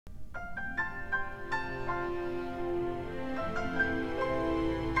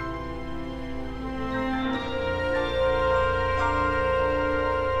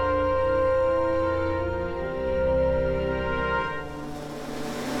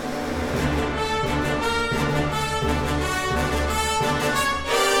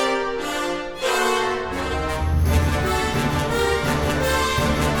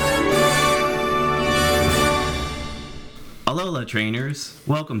Alola trainers!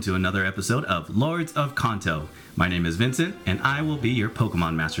 Welcome to another episode of Lords of Kanto. My name is Vincent, and I will be your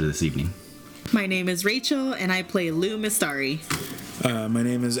Pokemon Master this evening. My name is Rachel, and I play Lou Mistari. My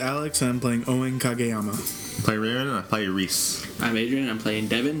name is Alex, and I'm playing Owen Kageyama. I play Raren, and I play Reese. I'm Adrian, I'm playing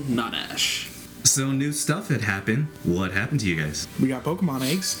Devin, not Ash. So new stuff had happened. What happened to you guys? We got Pokemon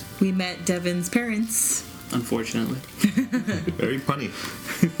eggs. We met Devin's parents. Unfortunately. Very punny.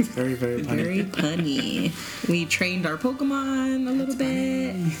 Very, very funny. Very punny. We trained our Pokemon a little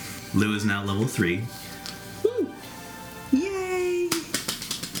bit. Lou is now level 3. Woo! Yay!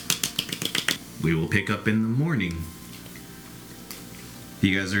 We will pick up in the morning.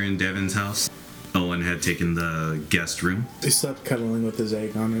 You guys are in Devin's house. Owen had taken the guest room. He slept cuddling with his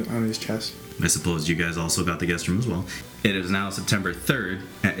egg on his chest. I suppose you guys also got the guest room as well. It is now September 3rd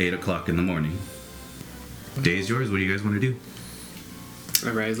at 8 o'clock in the morning. Day is yours. What do you guys want to do?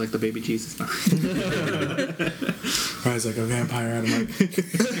 I rise like the baby Jesus now. Rise like a vampire out of my...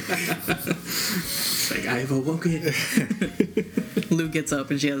 Like, I've awoken. Lou gets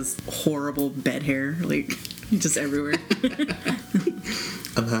up, and she has horrible bed hair, like, just everywhere.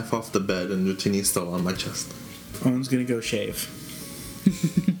 I'm half off the bed, and Dratini's still on my chest. Owen's gonna go shave.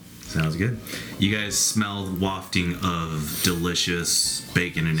 Sounds good. You guys smell wafting of delicious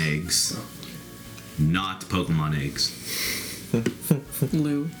bacon and eggs. Not Pokemon eggs.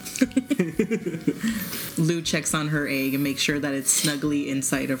 Lou. Lou checks on her egg and makes sure that it's snugly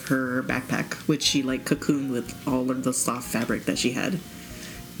inside of her backpack, which she like cocooned with all of the soft fabric that she had.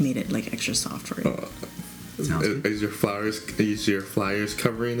 Made it like extra soft for it. Sounds good. Is your flyers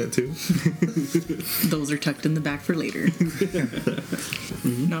covering it too? Those are tucked in the back for later.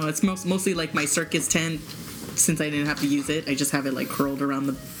 No, it's mostly like my circus tent. Since I didn't have to use it, I just have it like curled around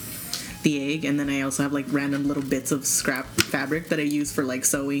the egg, and then I also have like random little bits of scrap fabric that I use for like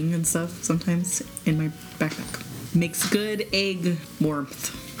sewing and stuff sometimes in my backpack. Makes good egg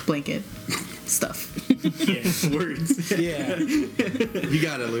warmth blanket stuff. Yeah, words. Yeah. You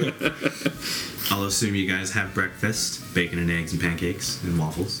got it, Lou. I'll assume you guys have breakfast, bacon and eggs and pancakes and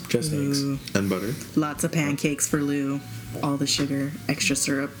waffles. Just eggs. Ooh, And butter. lots of pancakes for Lou. All the sugar, extra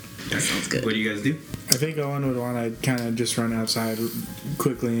syrup. That sounds good. What do you guys do? I think Owen would want to kind of just run outside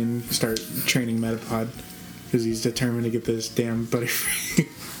quickly and start training Metapod, because he's determined to get this damn Butterfree.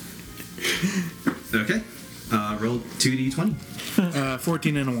 Okay. Roll 2d20.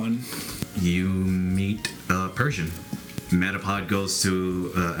 14 and a 1. You meet a Persian. Metapod goes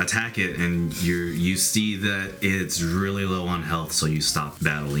to attack it, and you see that it's really low on health, so you stop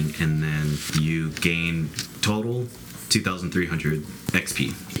battling, and then you gain total 2,300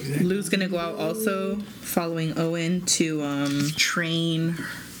 XP. Lou's gonna go out also, following Owen to train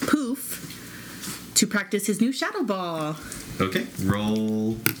Poof to practice his new Shadow Ball. Okay.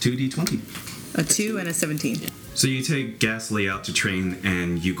 Roll 2d20. A 2 and a 17. So you take Ghastly out to train,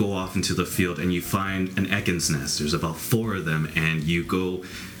 and you go off into the field, and you find an Ekans nest. There's about 4 of them, and you go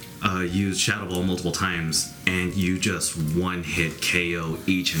use Shadow Ball multiple times, and you just one-hit KO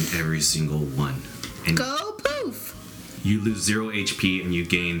each and every single one. And Go Poof! you lose 0 HP, and you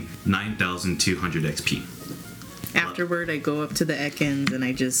gain 9,200 XP. Afterward, I go up to the Ekans and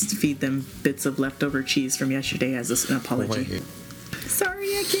I just feed them bits of leftover cheese from yesterday as an apology. Wait. Sorry,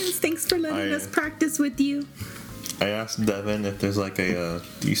 Ekans. Thanks for letting us practice with you. I asked Devin if there's like a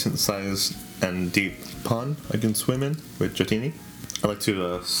decent size and deep pond I can swim in with Dratini. I like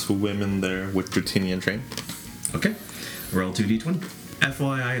to swim in there with Dratini and train. Okay. Roll 2d20.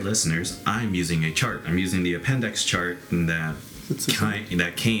 FYI, listeners, I'm using a chart. I'm using the Appendix chart that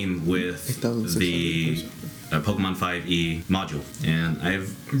came with the Pokemon 5e module. And I've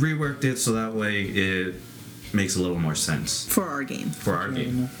reworked it so that way it makes a little more sense For our game. for our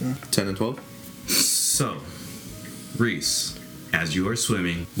game. 10 and 12? So, Reese, as you are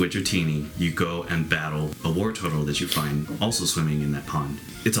swimming with Dratini, you go and battle a Wartortle that you find also swimming in that pond.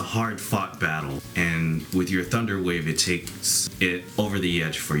 It's a hard-fought battle, and with your Thunder Wave, it takes it over the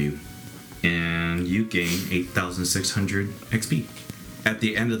edge for you. And you gain 8,600 XP. At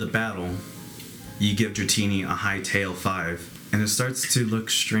the end of the battle, you give Dratini a high tail 5, and it starts to look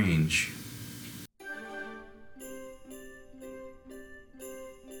strange.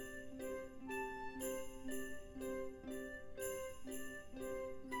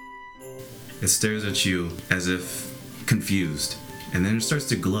 It stares at you as if confused, and then it starts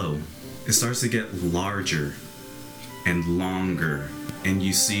to glow. It starts to get larger and longer, and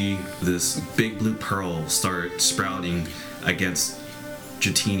you see this big blue pearl start sprouting against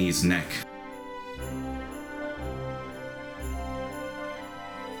Dratini's neck.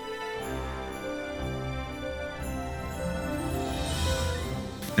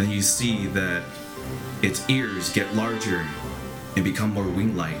 And you see that its ears get larger and become more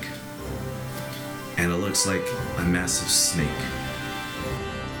wing-like. And it looks like a massive snake.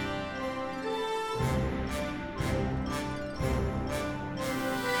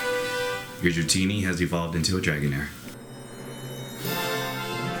 Your Dratini has evolved into a Dragonair.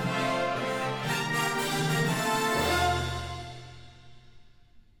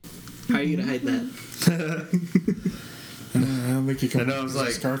 How are you gonna hide that? I don't think you can I know, I wear was a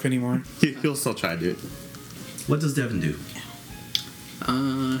like- scarf anymore. He'll still try to do it. What does Devin do?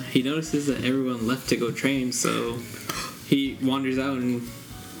 He notices that everyone left to go train, so he wanders out and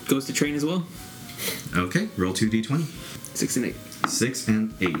goes to train as well. Okay, roll 2d20. 6 and 8. 6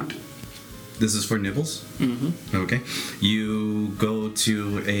 and 8. This is for Nibbles? Mm-hmm. Okay. You go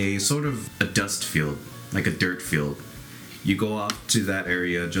to a sort of a dust field, like a dirt field. You go off to that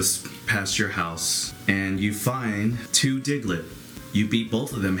area just past your house, and you find 2 Diglett. You beat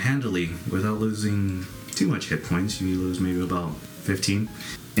both of them handily without losing too much hit points. You lose maybe about 15.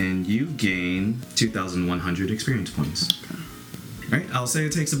 And you gain 2,100 experience points. Okay. Right? I'll say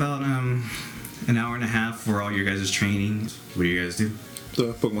it takes about an hour and a half for all your guys' training. What do you guys do?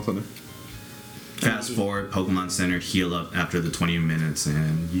 The Pokemon Thunder. Fast forward, Pokemon Center, heal up after the 20 minutes,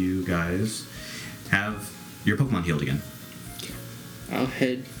 and you guys have your Pokemon healed again. I'll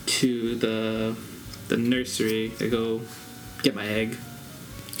head to the nursery to go get my egg.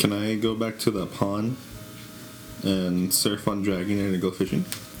 Can I go back to the pond and surf on Dragonair and go fishing?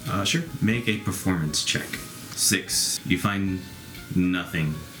 Sure. Make a performance check. 6. You find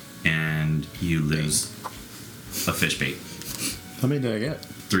nothing, and you lose a fish bait. How many did I get?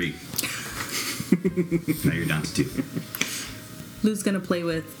 3. Now you're down to 2. Lou's gonna play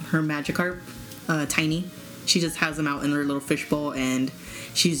with her Magikarp, Tiny. She just has him out in her little fishbowl, and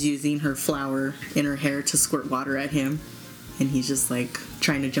she's using her flower in her hair to squirt water at him, and he's just like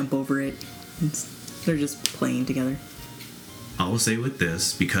trying to jump over it. They're just playing together. I will say with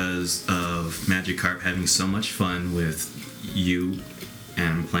this, because of Magikarp having so much fun with you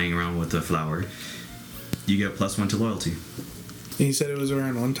and playing around with the flower, you get +1 to loyalty. And you said it was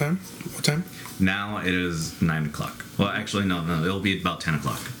around what time? Now it is 9 o'clock. Well, actually, no, it'll be about 10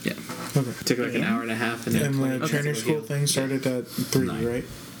 o'clock. Yeah. Okay. It took like an hour and a half, and then And 20 the minutes trainer to school heal. thing started at 3, 9. right?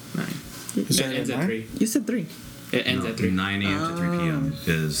 9. It It started ends at at 9? 3. You said 3. It ends No, at 3. 9 a.m. to 3 p.m.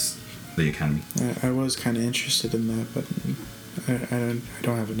 is the academy. I was kind of interested in that, but I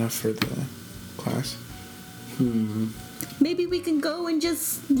don't have enough for the class. Maybe we can go and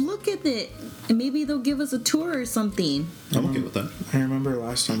just look at it, and maybe they'll give us a tour or something. I'm okay with that. I remember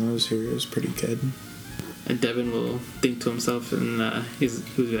last time I was here, it was pretty good. And Devin will think to himself, and he'll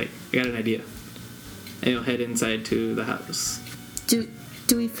be like, I got an idea. And he'll head inside to the house. Do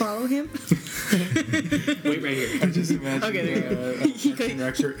we follow him? Wait right here. I just imagine Okay, a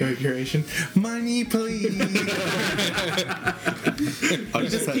Parks and Recreation. Money, please. I'll He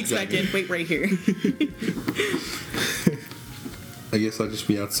just pet peeks back Dragonair. in. Wait right here. I guess I'll just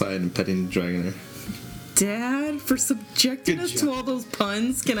be outside and petting Dragonair. Dad, for subjecting Good us job. to all those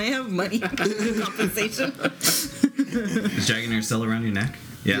puns, can I have money compensation? Is Dragonair still around your neck?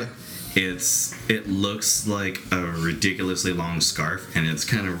 Yeah. It looks like a ridiculously long scarf, and it's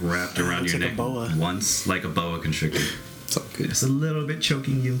kind of wrapped around looks your like a neck boa. once, like a boa constrictor. It's all good. It's a little bit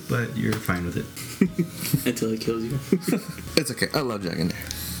choking you, but you're fine with it. Until it kills you. It's okay. I love Dragonair.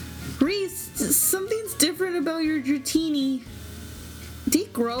 Reese, something's different about your Dratini. Did he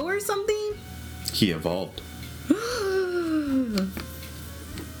grow or something? He evolved.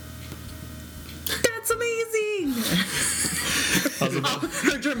 That's amazing!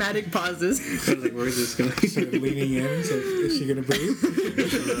 Her dramatic pauses. I was like, where is this going? Started leaning in. So is she gonna breathe?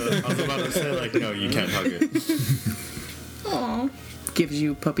 I was about to say, like, no, you can't hug it. Aw. Gives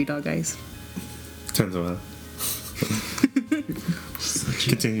you puppy dog eyes. Turns around. Such a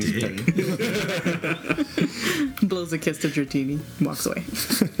Continues dick. petting. Blows a kiss to Dratini. Walks away.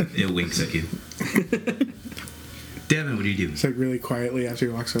 It winks at you. Devin, what do you do? It's like really quietly after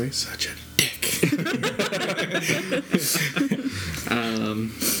he walks away. Such a dick.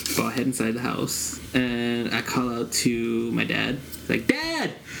 So I head inside the house, and I call out to my dad. Like,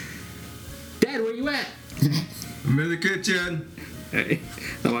 Dad! Dad, where you at? I'm in the kitchen. Alright.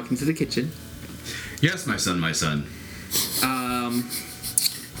 I walk into the kitchen. Yes, my son, my son.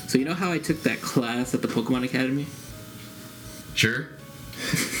 So you know how I took that class at the Pokemon Academy? Sure.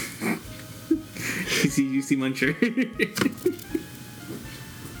 You see Muncher?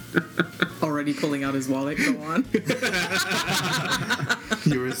 Already pulling out his wallet. Go on.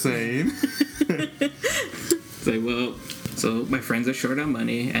 You were saying? It's like, well, so my friends are short on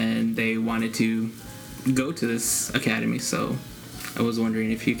money, and they wanted to go to this academy, so I was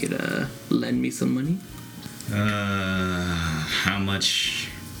wondering if you could lend me some money. How much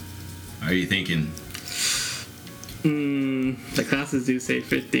are you thinking? The classes do say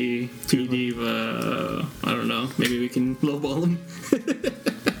 50 PD, but I don't know. Maybe we can lowball them.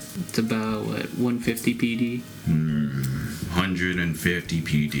 It's about, what, 150 PD? 150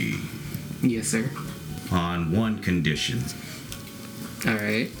 PD. Yes, sir. On one condition.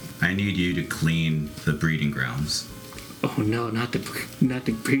 Alright. I need you to clean the breeding grounds. Oh no, not the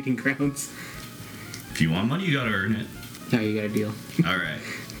breeding grounds. If you want money, you gotta earn it. No, you got a deal. Alright.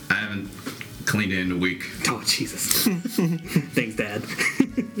 I haven't cleaned it in a week. Oh, Jesus. Thanks, Dad.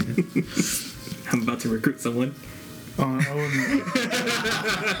 I'm about to recruit someone. Owen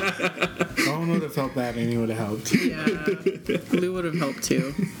would have felt bad and he would have helped. Yeah. Lou would have helped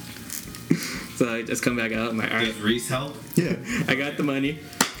too. So I just come back out. I'm like, all right, Does Reese help? Yeah. I got the money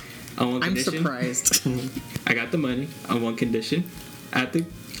on one I'm condition. surprised. I got the money on one condition. I have to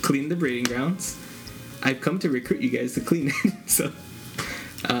clean the breeding grounds. I've come to recruit you guys to clean it. So,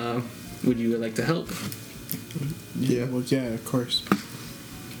 would you like to help? Yeah. Well, yeah, of course.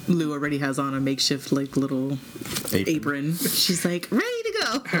 Lou already has on a makeshift like little apron. She's like, ready to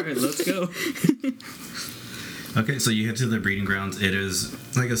go. All right, let's go. Okay, so you head to the breeding grounds. It is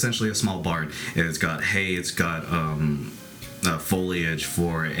like essentially a small barn. It's got hay. It's got foliage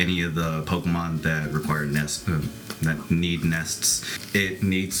for any of the Pokemon that require that need nests. It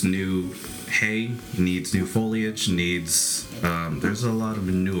needs new hay. Needs new foliage. Needs there's a lot of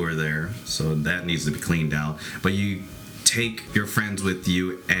manure there, so that needs to be cleaned out. But you take your friends with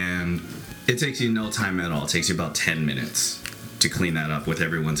you, and it takes you no time at all. It takes you about 10 minutes to clean that up with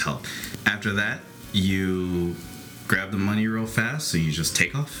everyone's help. After that, you grab the money real fast, so you just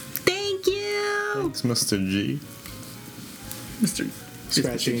take off. Thank you, Thanks, Mr. G. Mr.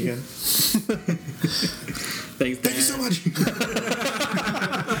 Scratching again. Thanks, Dad. Thank you so much.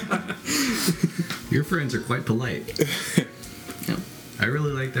 Your friends are quite polite. Yep. I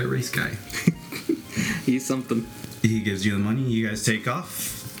really like that race guy. He's something. He gives you the money, you guys take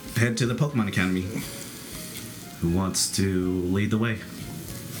off, head to the Pokemon Academy. Who wants to lead the way?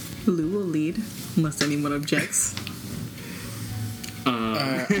 Lou will lead, unless anyone objects.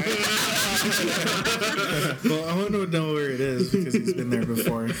 Well, Owen would know where it is because he's been there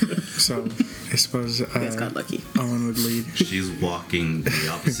before. So I suppose You guys got lucky. Owen would lead. She's walking the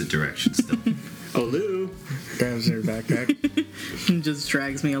opposite direction still. Oh, Lou. Grabs her backpack. And just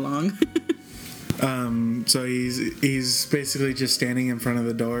drags me along. So he's basically just standing in front of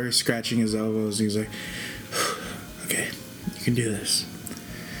the door, scratching his elbows. He's like, "Okay, you can do this.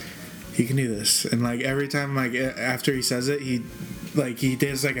 You can do this." And like every time, like after he says it, he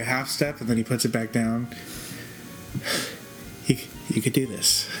does like a half step and then he puts it back down. You could do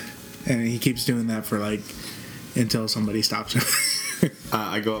this, and he keeps doing that for like until somebody stops him.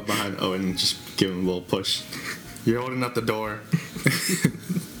 I go up behind Owen and just give him a little push. You're holding up the door.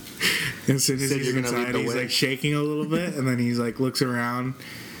 As soon as Said he's you're gonna lead inside, the he's way. like shaking a little bit, and then he's like looks around,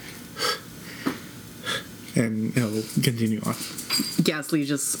 and he'll continue on. Ghastly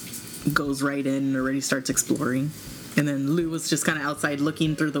just goes right in and already starts exploring. And then Lou was just kind of outside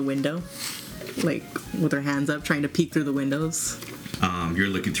looking through the window, like with her hands up, trying to peek through the windows. You're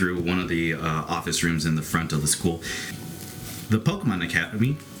looking through one of the office rooms in the front of the school. The Pokemon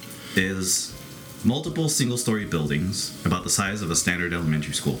Academy is multiple single-story buildings about the size of a standard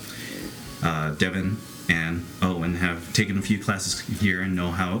elementary school. Devin and Owen have taken a few classes here and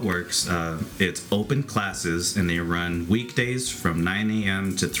know how it works. It's open classes, and they run weekdays from 9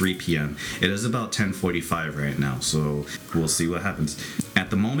 a.m. to 3 p.m. It is about 10:45 right now, so we'll see what happens. At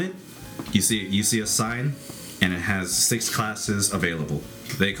the moment, you see a sign, and it has 6 classes available.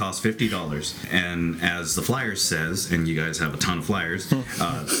 They cost $50, and as the flyer says, and you guys have a ton of flyers,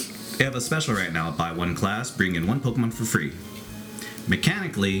 they have a special right now: buy one class, bring in one Pokemon for free.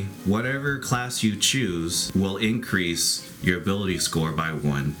 Mechanically, whatever class you choose will increase your ability score by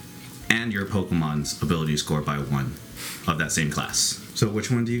 1 and your Pokemon's ability score by 1 of that same class. So which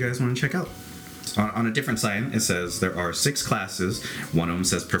one do you guys want to check out? On a different sign, it says there are 6 classes. One of them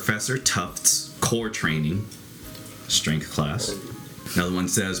says Professor Tufts Core Training, Strength class. Another one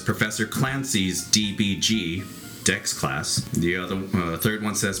says Professor Clancy's DBG, Dex class. The other third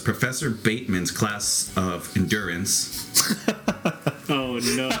one says Professor Bateman's class of Endurance. Oh,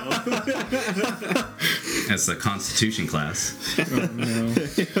 no. That's the Constitution class. Oh no!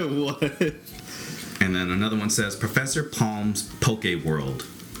 What? And then another one says Professor Palm's Poke World.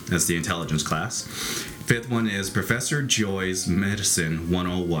 That's the Intelligence class. Fifth one is Professor Joy's Medicine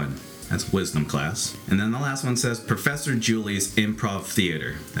 101. That's Wisdom class. And then the last one says Professor Julie's Improv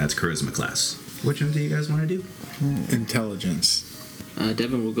Theater. That's Charisma class. Which one do you guys want to do? Intelligence.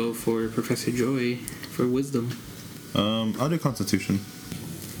 Devin will go for Professor Joy for wisdom. I'll do Constitution.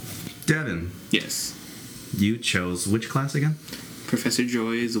 Devin, Yes. you chose which class again? Professor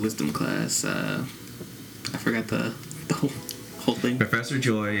Joy's wisdom class. I forgot the whole thing. Professor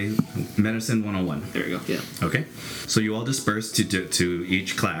Joy, Medicine 101. There we go. Yeah. Okay, so you all disperse to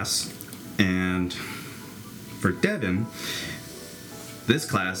each class, and for Devin, this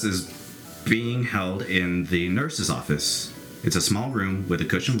class is being held in the nurse's office. It's a small room with a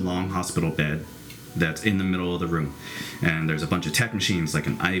cushioned long hospital bed that's in the middle of the room, and there's a bunch of tech machines like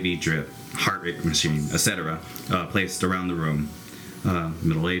an IV drip, heart rate machine, etc., placed around the room.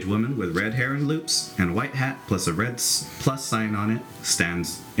 Middle-aged woman with red hair and loops and a white hat plus a red plus sign on it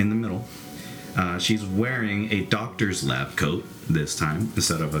stands in the middle. She's wearing a doctor's lab coat this time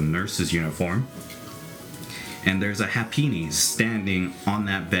instead of a nurse's uniform. And there's a Happini standing on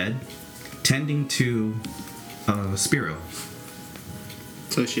that bed tending to Spiro.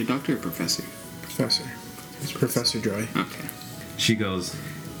 So is she a doctor or professor? Professor. It's Professor Joy. Okay. She goes,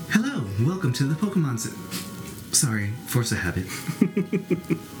 "Hello, welcome to the Pokemon Sorry, force of habit.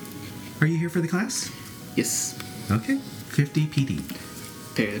 Are you here for the class? Yes. Okay, 50 PD.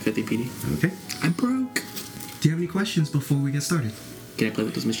 Pay the 50 PD. Okay. I'm broke. Do you have any questions before we get started? Can I play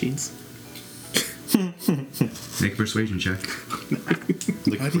with those machines? Make a persuasion check.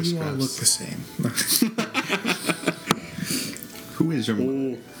 Why do you all look the same? Who is your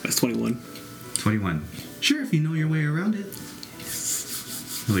Oh, that's 21. 21. Sure, if you know your way around it.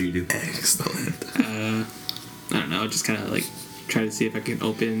 What do you do? Excellent. I don't know. Just kind of like try to see if I can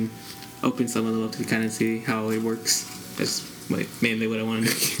open some of them up to kind of see how it works. That's like mainly what I want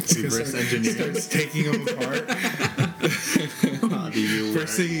to do. Reverse engineer. Starts taking them apart. How do you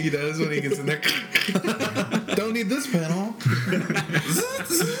First thing he does when he gets in there, don't need this panel.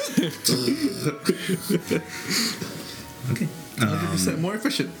 Okay. 100% more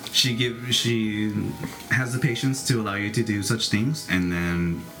efficient. She has the patience to allow you to do such things, and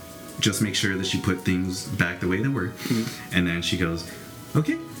then just make sure that you put things back the way they were. And then she goes,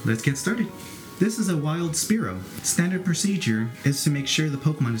 "Okay, let's get started. This is a wild Spiro. Standard procedure is to make sure the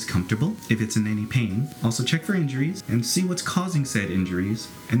Pokemon is comfortable if it's in any pain. Also check for injuries and see what's causing said injuries,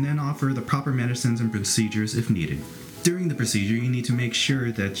 and then offer the proper medicines and procedures if needed. During the procedure, you need to make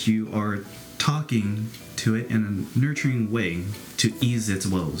sure that you are talking to it in a nurturing way to ease its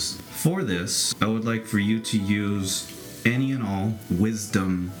woes. For this, I would like for you to use any and all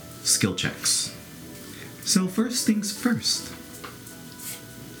wisdom skill checks. So first things first,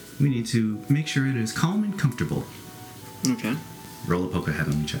 we need to make sure it is calm and comfortable. Okay. Roll a poker head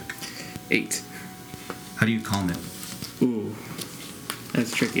on check. 8. How do you calm it? Ooh,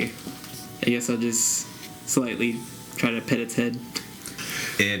 that's tricky. I guess I'll just slightly try to pet its head.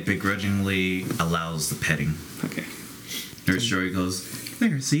 It begrudgingly allows the petting. Okay. Nurse Joy goes,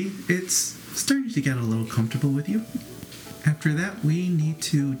 "There, see? It's starting to get a little comfortable with you. After that, we need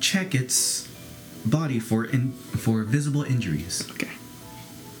to check its body for visible injuries. Okay.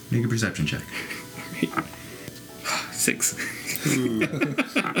 Make a perception check." Alright. 6.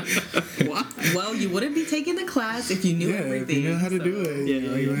 Well, you wouldn't be taking the class if you knew Yeah, if everything. you know how to so- do it,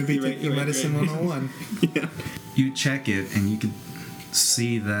 Yeah, you wouldn't be you're right, taking you're right, medicine you're right. 101. Yeah. You check it, and you can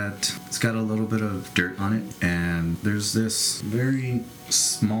see that it's got a little bit of dirt on it, and there's this very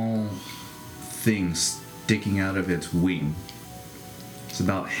small thing sticking out of its wing. It's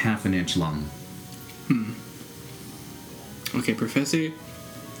about half an inch long. Okay, Professor.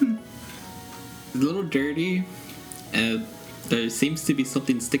 A little dirty. There seems to be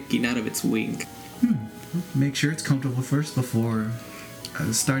something sticking out of its wing. Make sure it's comfortable first before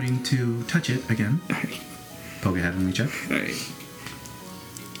starting to touch it again. Alright. Poke a head on me check.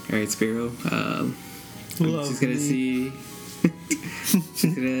 Alright, Spiro. She's gonna see.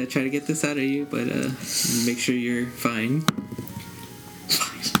 She's gonna try to get this out of you, but make sure you're fine.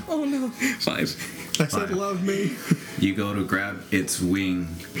 Oh no. 5. I said love me. You go to grab its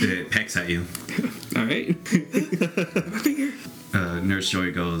wing, it pecks at you. Alright. Nurse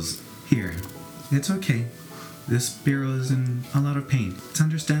Joy goes, "Here, it's okay. This Spiro is in a lot of pain. It's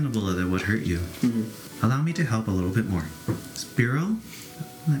understandable that it would hurt you. Allow me to help a little bit more. Spiro,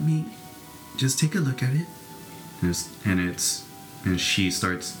 let me just take a look at it." And she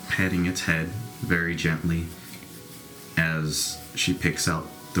starts patting its head very gently as she picks out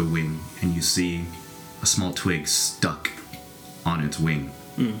the wing, and you see a small twig stuck on its wing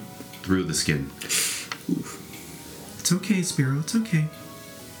through the skin. "It's okay, Spiro, it's okay.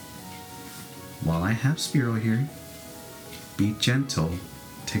 While I have Spiro here, be gentle.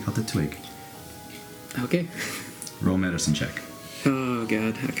 Take out the twig. Okay. Roll medicine check." Oh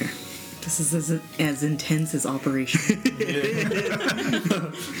god, okay. This is as intense as Operation.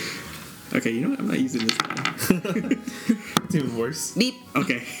 Okay, you know what? I'm not using this now. It's even worse. Beep.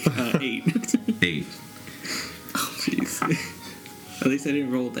 Okay, 8. 8. Jeez. At least I didn't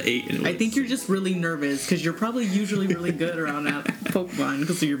roll the 8. And it I was- think you're just really nervous because you're probably usually really good around that Pokemon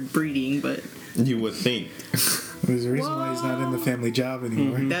because you're breeding, but You would think. There's a reason why he's not in the family job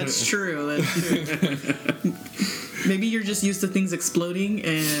anymore. that's true. That's true. Maybe you're just used to things exploding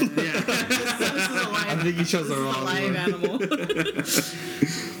and this is a I live, think you chose the this is a wrong live one. animal.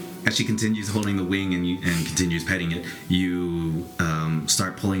 As she continues holding the wing and continues petting it, you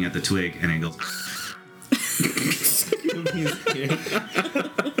start pulling at the twig, and it goes.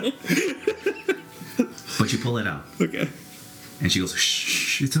 But you pull it out, Okay. and she goes,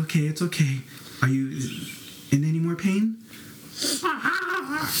 "Shh, it's okay, it's okay. Are you in any more pain?"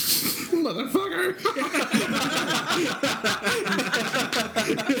 Motherfucker!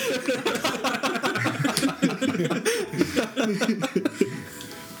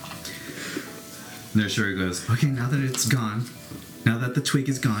 Nurse Shuri goes, "Okay, now that it's gone, now that the twig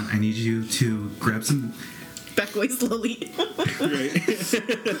is gone, I need you to grab some." Back away slowly. Get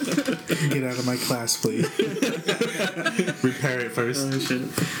out of my class, please. Repair it first. Oh, shit.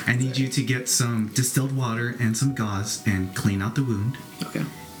 I need you to get some distilled water and some gauze and clean out the wound, Okay.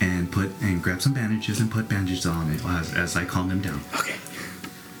 and grab some bandages and put bandages on it as I calm them down. Okay.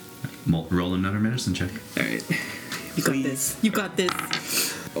 Roll another medicine check. Alright. You got this. You got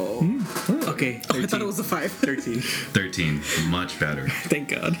this. Oh. Okay. 13. I thought it was a 5. 13. 13, much better. Thank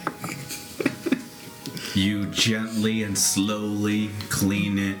God. You gently and slowly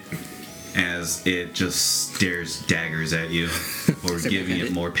clean it as it just stares daggers at you, or giving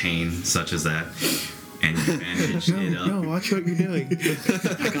it more pain, such as that. And you bandage it up. No, watch what you're doing.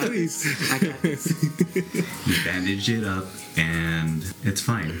 Please. I got this. You bandage it up, and it's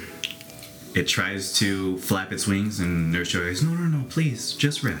fine. It tries to flap its wings, and Nurse Joy goes, No, please,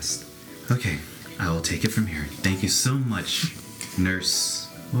 just rest. Okay, I will take it from here. Thank you so much, Nurse.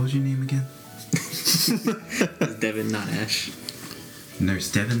 What was your name again? It's Devin, not Ash.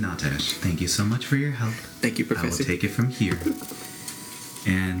 Nurse Devin Natash. Thank you so much for your help. Thank you, I will Professor. take it from here.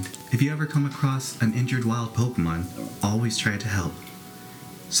 And if you ever come across an injured wild Pokemon, always try to help.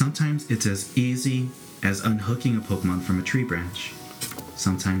 Sometimes it's as easy as unhooking a Pokemon from a tree branch.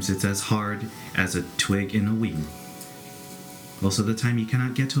 Sometimes it's as hard as a twig in a weed. Most of the time you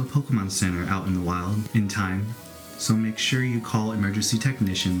cannot get to a Pokemon Center out in the wild in time, so make sure you call emergency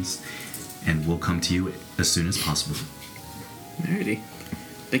technicians and we'll come to you as soon as possible. Alrighty.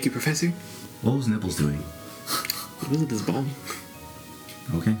 Thank you, Professor. What was Nibbles doing? What was it, this ball?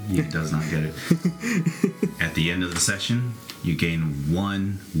 Okay, he does not get it. At the end of the session, you gain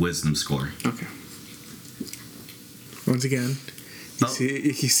 1 wisdom score. Okay. Once again, Oh.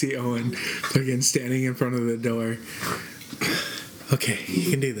 you see Owen again standing in front of the door. Okay,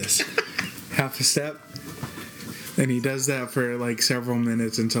 you can do this. Half a step. And he does that for like several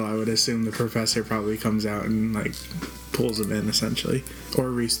minutes until I would assume the professor probably comes out and like pulls him in essentially. Or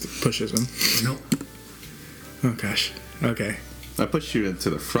Reese pushes him. Nope. Oh gosh. Okay. I pushed you into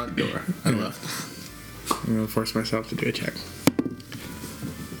the front door. I left. I'm gonna force myself to do a check.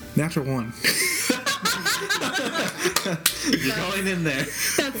 Natural 1. You're going in there.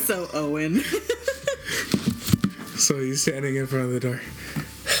 That's so Owen. So he's standing in front of the door.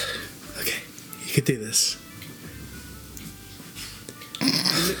 Okay, you can do this.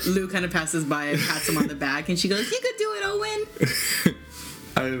 Lou kind of passes by and pats him on the back, and she goes, "You could do it, Owen."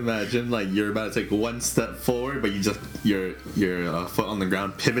 I imagine like you're about to take one step forward, but you just your foot on the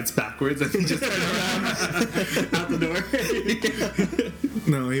ground pivots backwards and you just turn around out the door.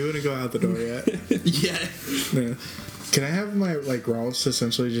 No, he wouldn't go out the door yet. Yeah. Yeah. Can I have my like Rolls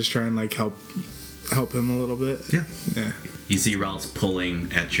essentially just try and like help him a little bit? Yeah. Yeah. You see Ralph's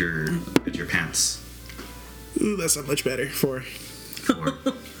pulling at your pants. Ooh, that's not much better. 4. 4.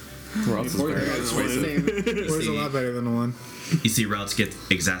 Four's a lot better than a 1. You see Ralph get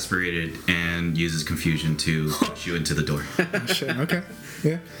exasperated and uses confusion to push you into the door. Oh, shit. Okay.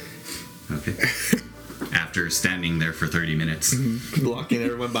 Yeah. Okay. After standing there for 30 minutes. Blocking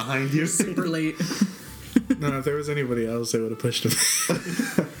everyone behind you. Super late. No, if there was anybody else, they would have pushed him.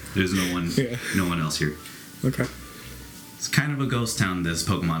 There's no one else here. Okay. It's kind of a ghost town, this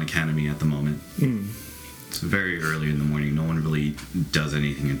Pokemon Academy at the moment. It's very early in the morning. No one really does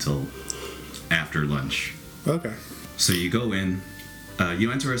anything until after lunch. Okay. So you go in,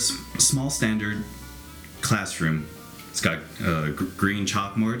 you enter a small standard classroom. It's got a green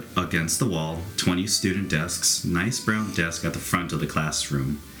chalkboard against the wall, 20 student desks, nice brown desk at the front of the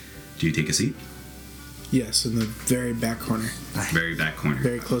classroom. Do you take a seat? Yes, in the very back corner, Very back corner.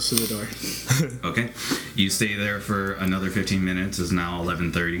 very close to the door. Okay. You stay there for another 15 minutes. It's now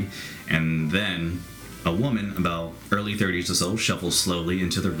 11:30, and then a woman about early 30s or so shuffles slowly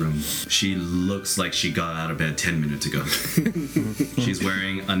into the room. She looks like she got out of bed 10 minutes ago. She's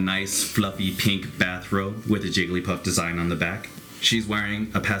wearing a nice fluffy pink bathrobe with a Jigglypuff design on the back. She's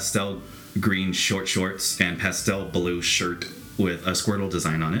wearing a pastel green short shorts and pastel blue shirt with a Squirtle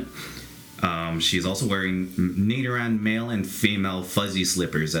design on it. She's also wearing Nidoran male and female fuzzy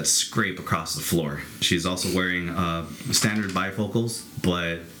slippers that scrape across the floor. She's also wearing standard bifocals,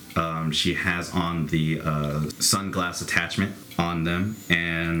 but she has on the sunglass attachment on them,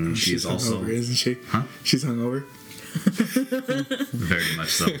 and she's also hungover, isn't she? Huh? She's hungover. Very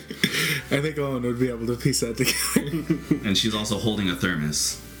much so. I think Owen would be able to piece that together. And she's also holding a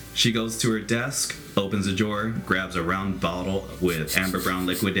thermos. She goes to her desk, opens a drawer, grabs a round bottle with amber brown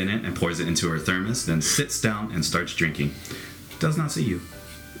liquid in it, and pours it into her thermos, then sits down and starts drinking. Does not see you.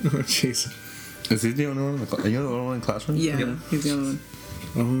 Oh, jeez. Is he the only one? Are you the only one in the classroom? Yeah, Yep. he's the other one.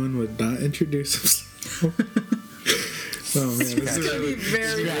 Owen would not introduce himself. Oh man, this is really,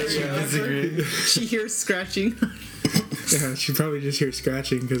 Very, very awkward. She hears scratching. yeah. She probably just hears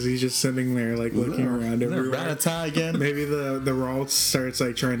scratching because he's just sitting there like looking around everywhere. Rattata again. Maybe the Ralt starts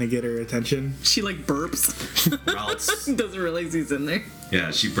like trying to get her attention. She like burps. Ralts. Doesn't realize he's in there.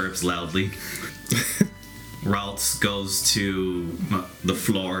 Yeah, she burps loudly. Ralts goes to the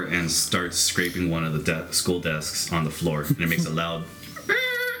floor and starts scraping one of the school desks on the floor, and it makes a loud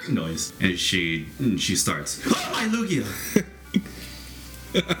noise. And she starts, "Oh, my Lugia!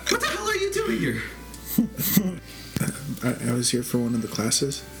 What the hell are you doing here?" I was here for one of the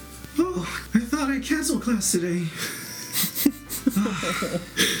classes. "Oh, I thought I canceled class today."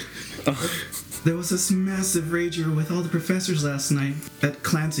 There was this massive rager with all the professors last night. Bet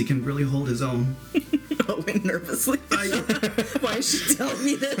Clancy can really hold his own. Owen nervously. Why is she telling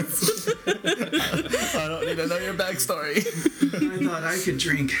me this? I don't need to know your backstory. I thought I could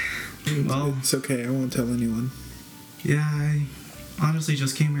drink. Well, It's okay. I won't tell anyone. yeah, I honestly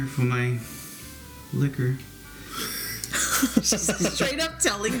just came here for my liquor. Straight up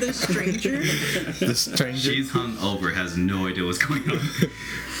telling the stranger. The stranger. She's hungover, has no idea what's going on.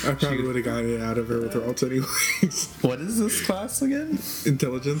 I probably would have gotten it out of her with Ralt anyways. What is this class again?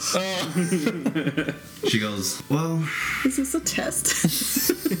 Intelligence. She goes, well, Is this a test?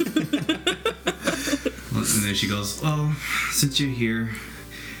 and then she goes, well, since you're here,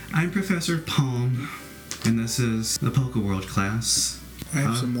 I'm Professor Palm, and this is the Poke World class. I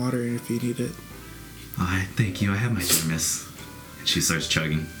have some water if you need it. Thank you, I have my thermos. And she starts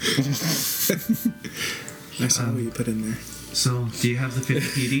chugging. I saw what you put in there. So, do you have the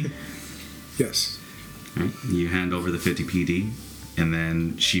 50 PD? Yes. Right. You hand over the 50 PD, and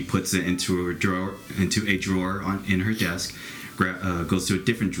then she puts it into a drawer in her desk, goes to a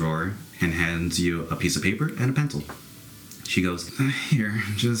different drawer, and hands you a piece of paper and a pencil. She goes, here,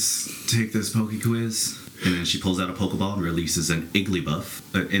 just take this Poke Quiz. And then she pulls out a Pokeball and releases an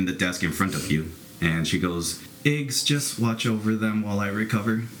Igglybuff in the desk in front of you. And she goes, Iggs, just watch over them while I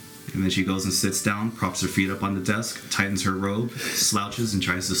recover. And then she goes and sits down, props her feet up on the desk, tightens her robe, slouches, and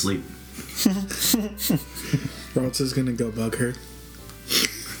tries to sleep. Ralt is gonna go bug her.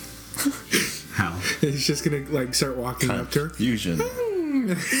 How? He's just gonna like start walking up to her. Confusion.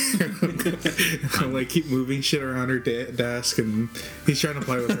 Like keep moving shit around her desk, and he's trying to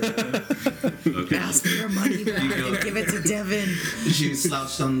play with her. Okay. Ask for your money back and give it to Devin. She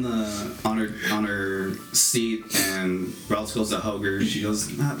slouched on her seat, and Ralph goes to hug her. She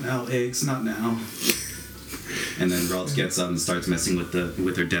goes, "Not now, Eggs, not now." And then Ralph gets up and starts messing with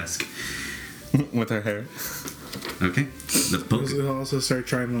her desk. With her hair. Okay. The poke. He'll also start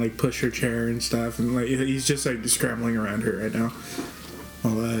trying to like push her chair and stuff, and like he's just like scrambling around her right now.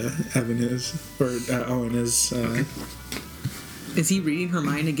 While Owen is. Is he reading her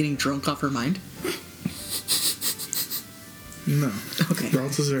mind and getting drunk off her mind? No. Okay.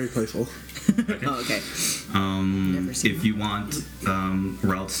 Ralt is very playful. Oh, okay. Never seen If you want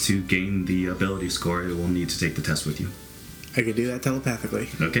Ralph to gain the ability score, it will need to take the test with you. I could do that telepathically.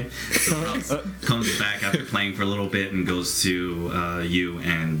 Okay. So Ralph comes back after playing for a little bit and goes to you,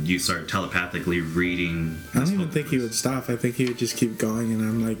 and you start telepathically reading. I don't even think he would stop. I think he would just keep going, and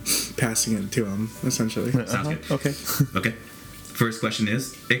I'm like passing it to him essentially. Sounds good. Okay. Okay. First question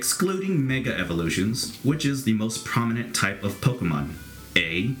is, excluding Mega Evolutions, which is the most prominent type of Pokemon?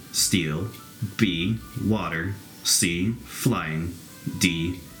 A. Steel. B. Water. C. Flying.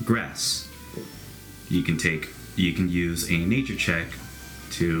 D. Grass. You can use a nature check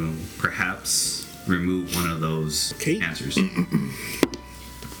to perhaps remove one of those Okay. answers.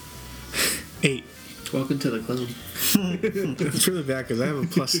 8. Welcome to the club. It's really bad because I have a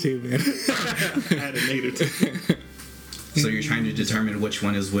 +2, man. I had a -2. So you're trying to determine which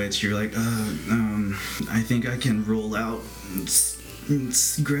one is which. You're like, I think I can roll out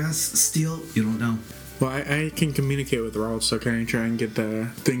grass, steel. You don't know. Well, I can communicate with Raul, so can I try and get the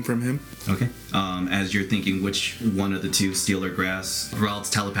thing from him? Okay. As you're thinking which one of the two, steel or grass, Ralph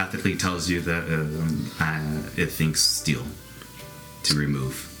telepathically tells you that it thinks steel to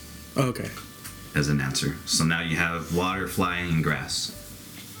remove Oh, okay. as an answer. So now you have water, flying, and grass.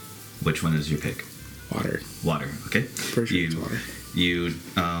 Which one is your pick? Water. Water. Okay. For sure it's water. You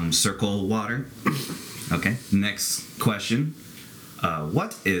circle water. Okay. Next question.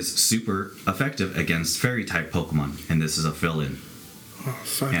 What is super effective against fairy type Pokemon? And this is a fill-in. Oh,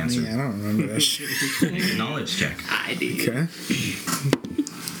 fuck Answer. me. I don't remember that shit. Knowledge check. I do. Okay.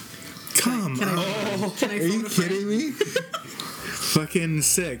 Come Can on. I Are you phone a friend? kidding me? Fucking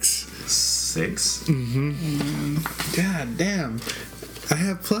 6. 6. God damn. I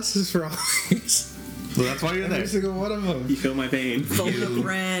have pluses for all these. Well, that's why you're there. Every single one of them. You feel my pain. Phone a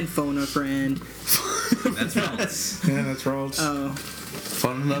friend. Phone a friend. That's Ralph. Yeah, that's Raul. Oh,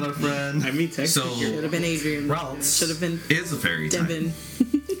 Find another friend. I mean, technically, So- should have been Adrian. Ralph Should have been is a fairy type. Devin.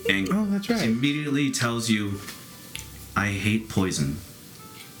 And Oh, that's right. immediately tells you, I hate poison.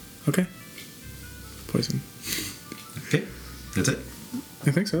 Okay. Poison. Okay. That's it.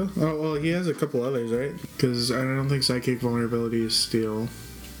 I think so. Oh, well, he has a couple others, right? Because I don't think psychic vulnerability is steel.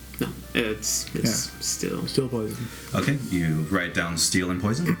 no, it's still. Steel poison. Okay. You write down steel and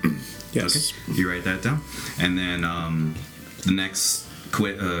poison. Yes. Okay. You write that down. And then the next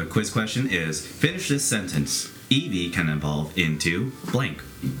quiz question is, finish this sentence. Eevee can evolve into blank.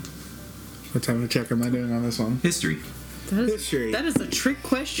 What time of check am I doing on this one? History. History. That is a trick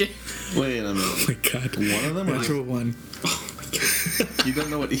question. Wait a minute. Oh my god. One of them or Natural 1. you don't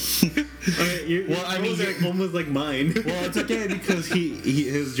know what Well, I mean, you're- almost like mine. Well, it's okay because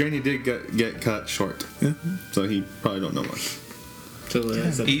his journey did get cut short. Yeah. So he probably don't know much. So,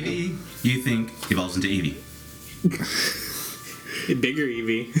 Eevee, you think, evolves into Eevee. bigger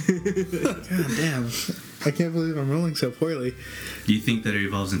Eevee. God damn. I can't believe I'm rolling so poorly. You think that it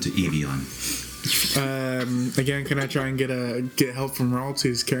evolves into Eevee. Again, can I try and get help from Raul,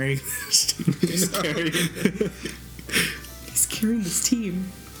 who's carrying this team? He's carrying this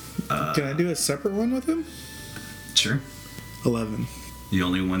team. Can I do a separate one with him? Sure. 11. The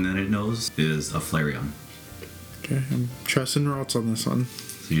only one that it knows is a Flareon. Okay, I'm trusting Raul on this one.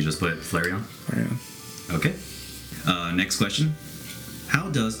 So you just put Flareon. Alright. Okay. Next question. How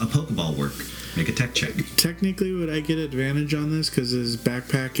does a Pokeball work? Make a tech check. Technically, would I get advantage on this because his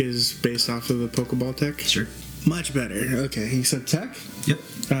backpack is based off of the Pokeball tech? Sure. Much better. Okay, he said tech? Yep.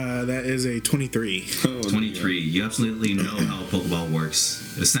 That is a 23. 23. You absolutely know how a Pokeball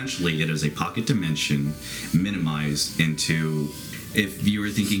works. Essentially, it is a pocket dimension minimized into. If you were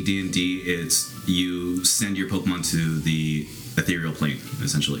thinking D&D, it's you send your Pokemon to the ethereal plane,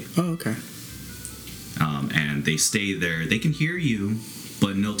 essentially. Oh, okay. And they stay there. They can hear you,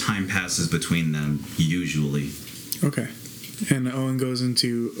 but no time passes between them, usually. Okay. And Owen goes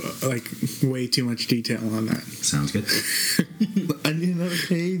into like way too much detail on that. Sounds good. I need another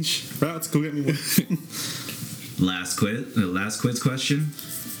page. Rats, go get me one. Last quiz question.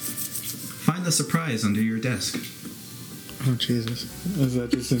 Find the surprise under your desk. Oh, Jesus. Is that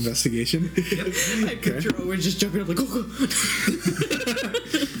just investigation? I picture Owen just jumping up like, oh, God.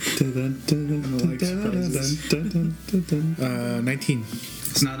 19.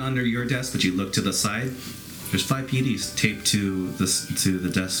 It's not under your desk, but you look to the side. There's 5 PDs taped to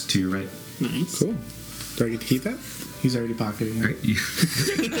the desk to your right. Nice. Cool. Do I get to keep that? He's already pocketing it. Right.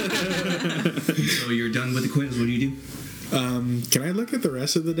 So you're done with the quiz. What do you do? Can I look at the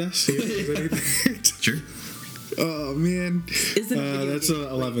rest of the desk? See if there's anything? Sure. Oh, man. Isn't video That's game-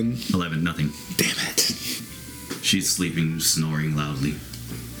 11. 11. Nothing. Damn it. She's sleeping, snoring loudly.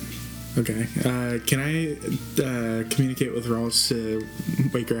 Okay. Can I communicate with Ross to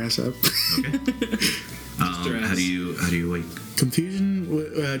wake her ass up? Okay. How do you wake? Confusion.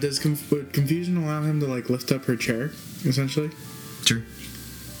 Would confusion allow him to like lift up her chair? Essentially, Sure.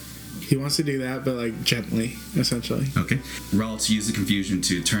 he wants to do that, but like gently. Essentially. Okay. Ralph used the confusion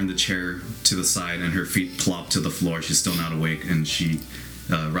to turn the chair to the side, and her feet plop to the floor. She's still not awake, and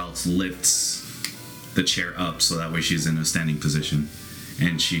Ralph lifts the chair up so that way she's in a standing position,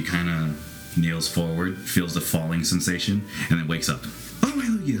 and she kind of kneels forward, feels the falling sensation, and then wakes up. Oh my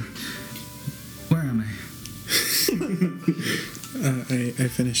Lugia! Where am I? I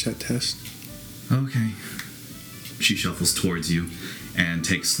finished that test. Okay. She shuffles towards you and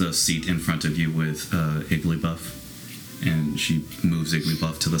takes the seat in front of you with Igglybuff. And she moves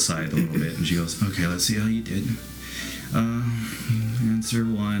Igglybuff to the side a little bit, and she goes, "Okay, let's see how you did. Answer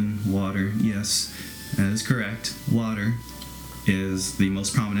 1, water. Yes, that is correct. Water is the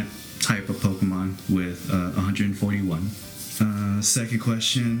most prominent type of Pokemon with 141. Second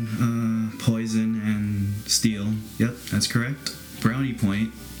question, poison and steel. Yep, that's correct. Brownie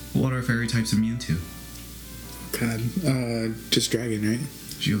point. What are fairy types immune to?" God, just dragon, right?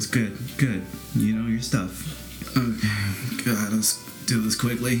 She goes, "Good, good. You know your stuff." Okay, God, let's do this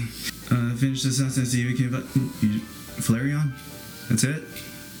quickly. Finish the sentence. See if you can. Flareon? That's it?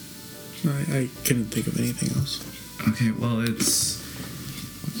 I couldn't think of anything else. Okay, well, it's.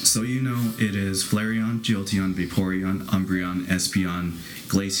 So you know it is Flareon, Jolteon, Vaporeon, Umbreon, Espeon,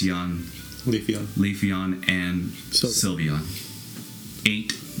 Glaceon, Leafeon, and Sylveon.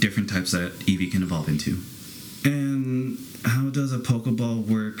 8 different types that Eevee can evolve into. And how does a Pokeball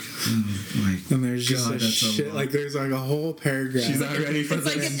work? Oh my And there's just God, a that's shit, lot. like there's like a whole paragraph. She's not ready for It's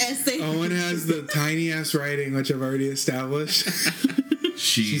like this. an essay. Owen has the tiny ass writing, which I've already established.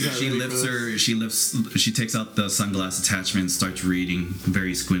 She not ready she takes out the sunglass attachment and starts reading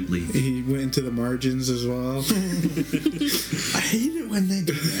very squintly. He went into the margins as well. I hate it when they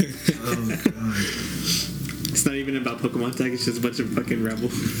do that. Oh God. It's not even about Pokemon Tag. It's just a bunch of fucking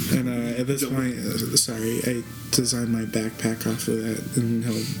rebel. And at this point, sorry, I designed my backpack off of that, and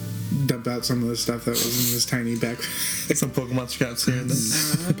he'll dump out some of the stuff that was in this tiny backpack. Some Pokemon scraps here and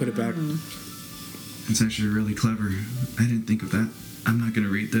there. Put it back. It's actually really clever. I didn't think of that. I'm not gonna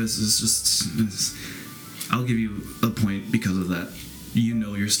read this. I'll give you a point because of that. You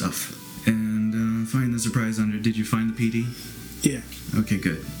know your stuff. And find the surprise under. Did you find the PD? Yeah. Okay,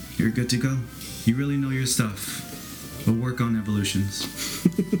 good. You're good to go. You really know your stuff. We'll work on evolutions.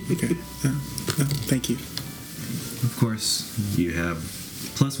 Okay. Thank you. Of course, you have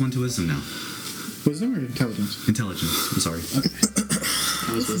 +1 to wisdom now. Wisdom or intelligence? Intelligence. I'm sorry.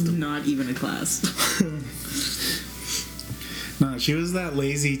 This is not even a class. No, she was that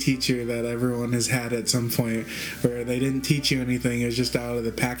lazy teacher that everyone has had at some point, where they didn't teach you anything; it was just out of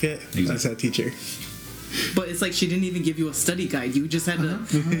the packet. Exactly. That's that teacher. But it's like she didn't even give you a study guide. You just had to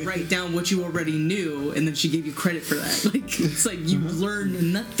write down what you already knew, and then she gave you credit for that. Like it's like you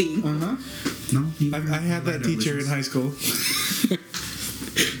learned nothing. No, I had that teacher in high school.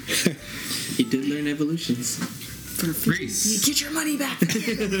 He did learn evolutions. Reese. You get your money back.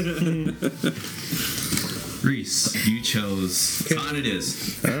 Reese, you chose. On it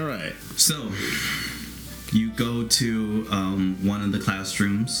is. All right. So, you go to one of the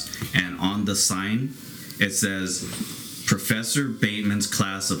classrooms, and on the sign, it says Professor Bateman's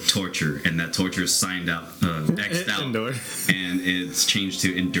class of torture, and that torture is signed out, X'd out, Indoor. and it's changed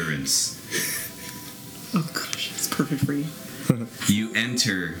to endurance. Oh gosh, it's perfect for you. You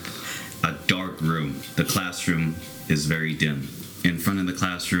enter a dark room. The classroom is very dim. In front of the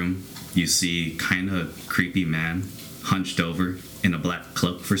classroom, you see kind of creepy man hunched over in a black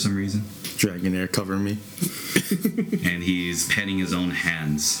cloak for some reason. Dragonair, cover me. And he's petting his own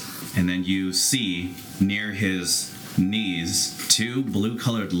hands. And then you see near his knees 2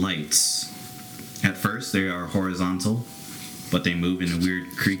 blue-colored lights. At first, they are horizontal, but they move in a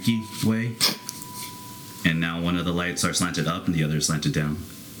weird creaky way. And now one of the lights are slanted up and the other is slanted down.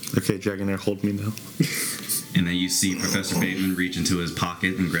 Okay, Dragonair, hold me now. And then you see Professor Bateman reach into his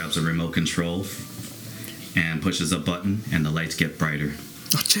pocket and grabs a remote control and pushes a button, and the lights get brighter.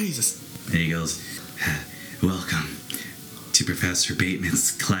 Oh, Jesus. And he goes, "Welcome to Professor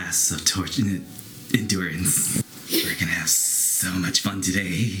Bateman's class of torture endurance. We're gonna have so much fun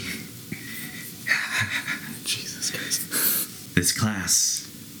today. Jesus Christ. This class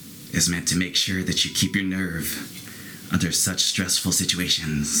is meant to make sure that you keep your nerve under such stressful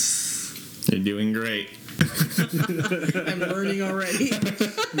situations." You're doing great. I'm learning already.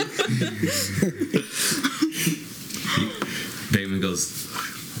 Bateman goes,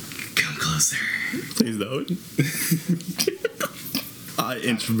 "Come closer." Please don't. I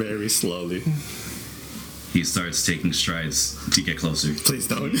inch very slowly. He starts taking strides to get closer. Please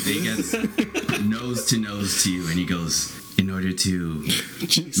don't. He gets nose to you, and he goes, "In order to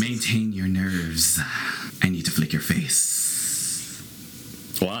maintain your nerves, I need to flick your face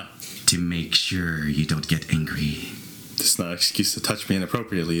Why? to make sure you don't get angry." It's not an excuse to touch me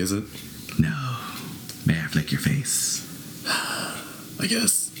inappropriately, is it? "No. May I flick your face?" I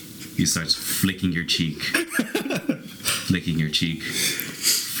guess. He starts flicking your cheek, flicking your cheek,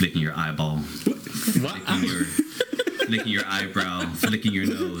 flicking your eyeball, flicking your eyebrow, flicking your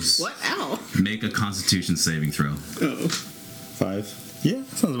nose. What? Ow. Make a Constitution saving throw. Oh. 5. Yeah,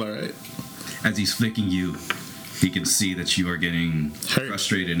 sounds about right. As he's flicking you, he can see that you are getting Hurt.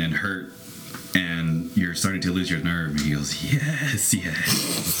 frustrated and hurt. and you're starting to lose your nerve. And he goes, yes,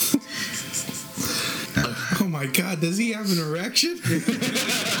 yes. Oh my God, does he have an erection?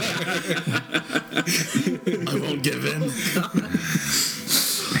 I won't give in.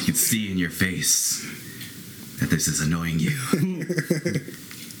 I can see in your face that this is annoying you.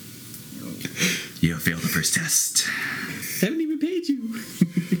 You have failed the first test. I haven't even paid you.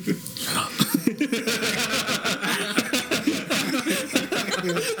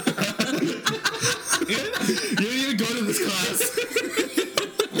 You didn't even go to this class.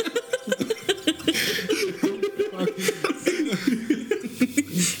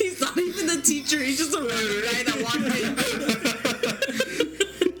 He's not even the teacher. He's just a random guy that walked in.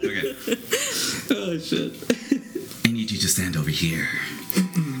 Okay. Oh shit. I need you to stand over here.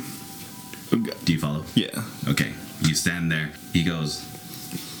 Do you follow? Yeah. Okay. You stand there. He goes,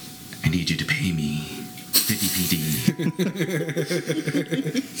 I need you to pay me 50 PD.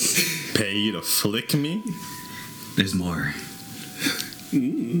 Pay you to flick me? There's more.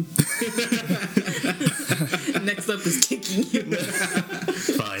 Next up is kicking you.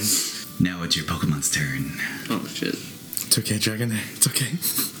 Fine. Now it's your Pokemon's turn. Oh shit. It's okay, Dragonair. It's okay.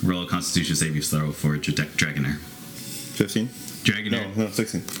 Roll a Constitution saving throw for Dragonair. 15? Dragonair. No,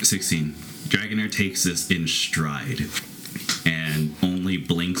 16. 16. Dragonair takes this in stride and only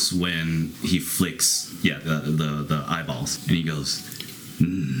blinks when he flicks, the eyeballs. And he goes,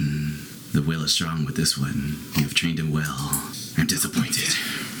 the will is strong with this one. You have trained him well. I'm disappointed.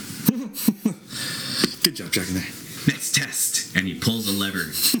 Good job, Dragonair. Next test. And he pulls a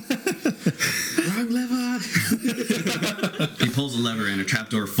lever. Wrong lever. He pulls a lever and a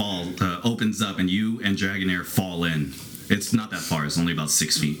trapdoor opens up and you and Dragonair fall in. It's not that far. It's only about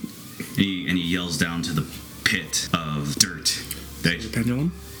 6 feet. And he yells down to the pit of dirt.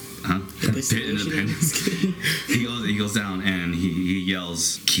 Pendulum? Huh? Pit in the pen. He goes down and he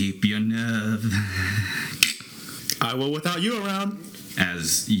yells, "Keep your nerve." I will without you around.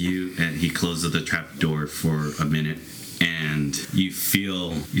 As he closes the trap door for a minute, and you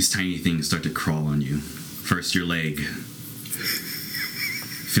feel these tiny things start to crawl on you. First, your leg.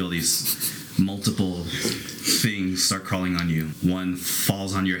 Feel these multiple things start crawling on you. One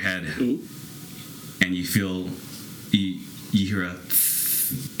falls on your head, and you feel you hear a,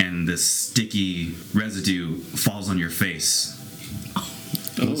 and this sticky residue falls on your face.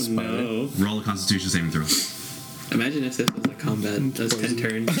 Oh no. Roll a Constitution saving throw. Imagine if this was a combat. Does 10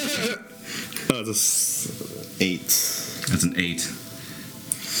 turns. Oh, it's 8. That's an 8.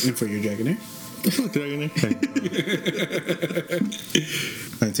 And for your Dragonair? Dragonair.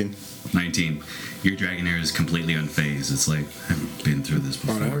 19. 19. Your Dragonair is completely unfazed. It's like, I've been through this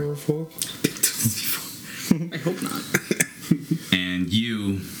On before. hour full? I hope not. And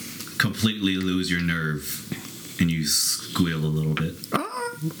you completely lose your nerve and you squeal a little bit.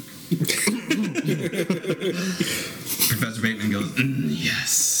 Professor Bateman goes,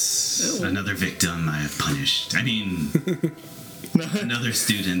 yes, another victim I have punished. I mean, another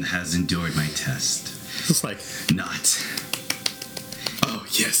student has endured my test. Just like, Not. oh,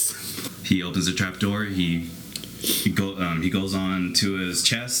 yes. He opens the trapdoor. He goes on to his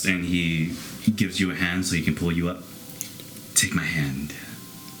chest and he gives you a hand so he can pull you up. Take my hand.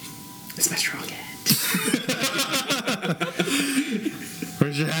 It's my strong hand.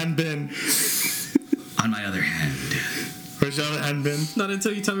 Where's your hand been? On my other hand. Where's your other hand been? Not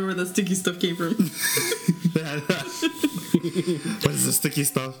until you tell me where that sticky stuff came from. What is the sticky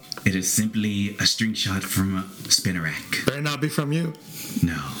stuff? It is simply a string shot from a Spinnerack. Better not be from you.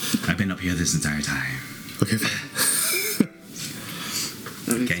 No, I've been up here this entire time. Okay, fine.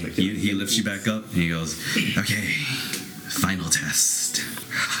 Okay, he lifts you back up and he goes, okay, final test.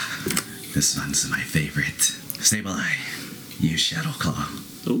 This one's my favorite. Sableye, use Shadow Claw.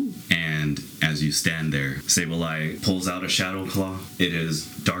 Ooh. And as you stand there, Sableye pulls out a Shadow Claw. It is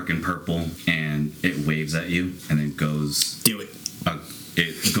dark and purple, and it waves at you, and then goes. Do it.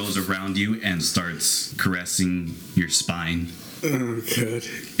 It goes around you and starts caressing your spine, Oh, good.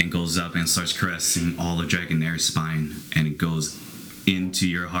 and goes up and starts caressing all of Dragonair's spine, and it goes into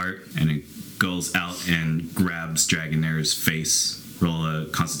your heart, and it goes out and grabs Dragonair's face. Roll a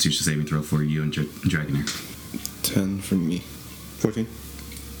Constitution saving throw for you and Dragonair. 10 from me. 14.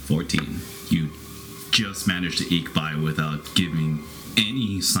 14. You just managed to eke by without giving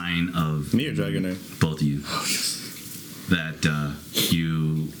any sign of Me or Dragonair? both of you that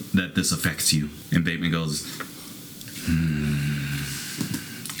that this affects you. And Bateman goes,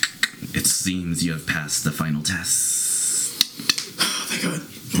 it seems you have passed the final test. Thank God.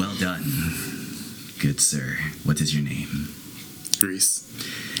 Well done, good sir. What is your name? Grease.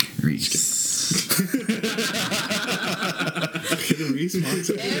 Reese. Reese mocks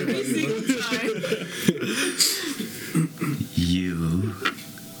Every single time. You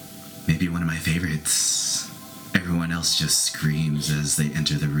may be one of my favorites. Everyone else just screams as they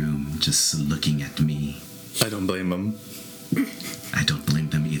enter the room, just looking at me. I don't blame him. I don't blame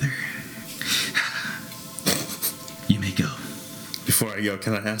them either. You may go. Before I go,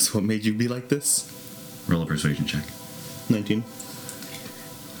 can I ask what made you be like this? Roll a persuasion check. 19.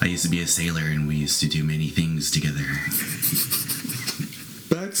 I used to be a sailor and we used to do many things together.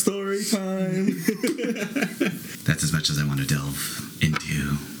 Backstory time. That's as much as I want to delve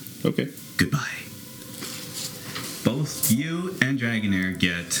into. Okay. Goodbye. Both you and Dragonair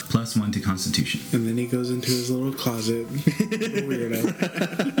get +1 to Constitution. And then he goes into his little closet. Weirdo.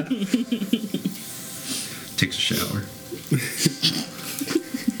 Takes a shower.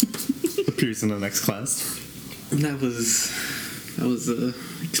 Appears in the next class. That was a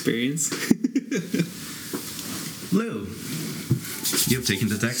experience. Lou, you have taken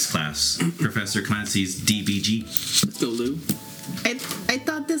the Dex class. Professor Clancy's DBG. Let's go, Lou. I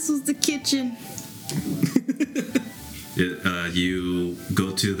thought this was the kitchen. You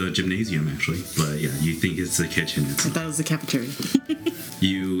go to the gymnasium, actually. But yeah, you think it's the kitchen. I thought it was the cafeteria.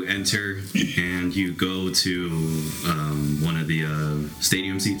 You enter and you go to one of the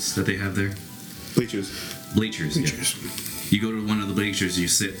stadium seats that they have there. Bleachers. Bleachers. Yeah. You go to one of the bleachers, you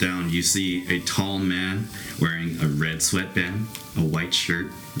sit down, you see a tall man wearing a red sweatband, a white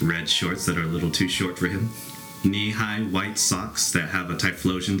shirt, red shorts that are a little too short for him, knee-high white socks that have a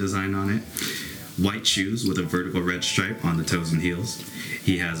Typhlosion design on it, white shoes with a vertical red stripe on the toes and heels.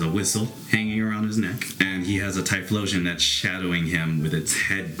 He has a whistle hanging around his neck, and he has a Typhlosion that's shadowing him with its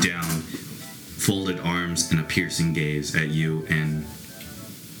head down, folded arms, and a piercing gaze at you and...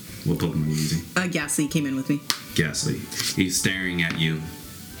 What Pokemon are you using? Ghastly came in with me. Ghastly. He's staring at you,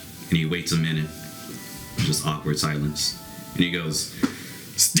 and he waits a minute. Just awkward silence. And he goes,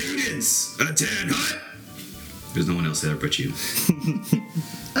 "Students, attend hut!" There's no one else there but you.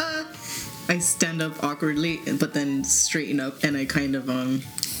 I stand up awkwardly, but then straighten up, and I kind of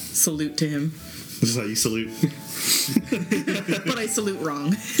salute to him. This is how you salute. But I salute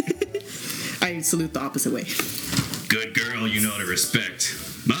wrong. I salute the opposite way. Good girl, you know to respect.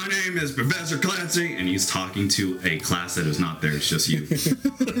 My name is Professor Clancy, and he's talking to a class that is not there, it's just you.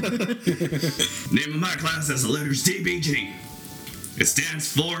 Name of my class has the letters DBG. It stands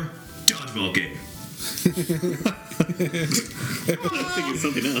for Dodgeball Game. I think it's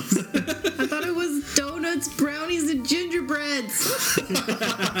something else. I thought it was donuts, brownies, and gingerbreads.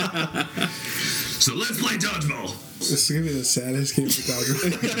 So let's play dodgeball. This is gonna be the saddest game of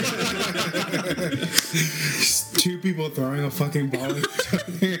dodgeball. Just two people throwing a fucking ball at each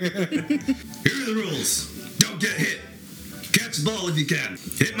other. Here are the rules. Don't get hit. Catch the ball if you can.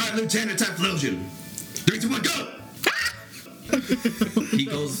 Hit my Lieutenant Typhlosion. 3, 2, 1, go! He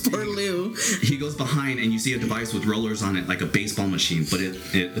goes. Poor Lou. He goes behind, and you see a device with rollers on it, like a baseball machine, but it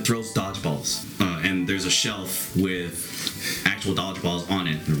throws dodgeballs. And there's a shelf with actual dodgeballs on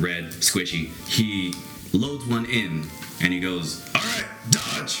it, red, squishy. He loads one in, and he goes, "All right,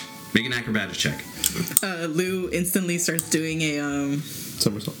 dodge." Make an acrobatics check. Lou instantly starts doing a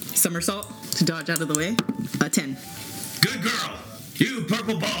Somersault. somersault to dodge out of the way. 10. Good girl. You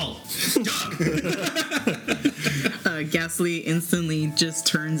purple ball. Duck. Ghastly instantly just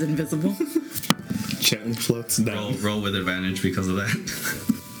turns invisible. Challenge floats down. Roll with advantage because of that.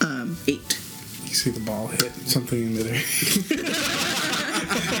 8. You see the ball hit something in there.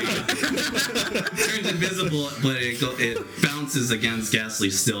 Turns invisible, but it bounces against Ghastly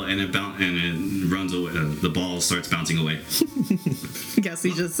still, and it runs away. The ball starts bouncing away.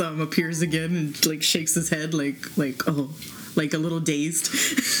 Ghastly just appears again and like shakes his head like a little dazed.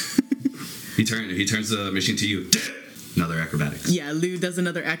 He turns the machine to you. Another acrobatics. Yeah, Lou does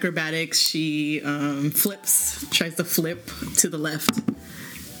another acrobatics. She tries to flip to the left.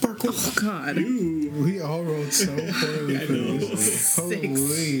 Oh God! We all rolled so poorly for this.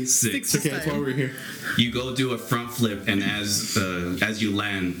 Holy. Six. Okay, that's why we're here. You go do a front flip, and as you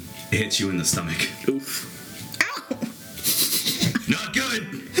land, it hits you in the stomach. Oof. Ow! Not good.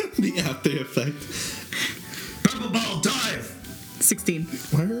 The after effect. Purple ball dive. 16.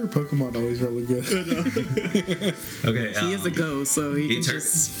 Why are Pokemon always really good? Okay. He is a go, so he can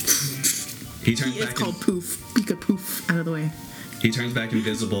turns he is back. called Poof. Pika Poof out of the way. He turns back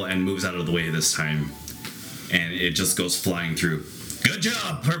invisible and moves out of the way this time, and it just goes flying through. Good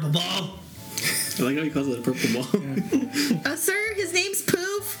job, purple ball. I like how he calls it a purple ball. Sir, his name's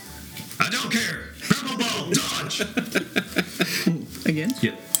Poof. I don't care. Purple ball, dodge. Again?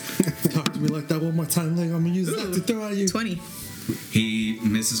 Yeah. Talk to me like that one more time, like I'm gonna use that to throw at you. 20. He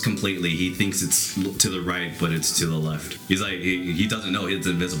misses completely. He thinks it's to the right, but it's to the left. He's like, he doesn't know it's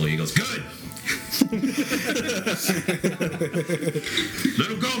invisible. He goes, good! Let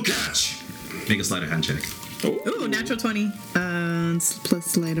him go, catch! Make a sleight of hand check. Ooh, natural 20. Plus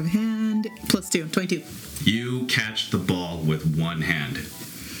sleight of hand. Plus 2. 22. You catch the ball with one hand.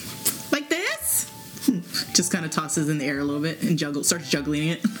 Like this? Just kind of tosses in the air a little bit and starts juggling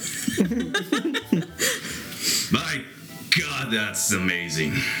it. My God, that's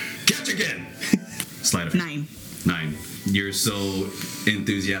amazing. Catch again! Sleight of hand. 9. 9. You're so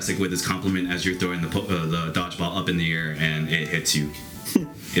enthusiastic with this compliment as you're throwing the dodgeball up in the air, and it hits you.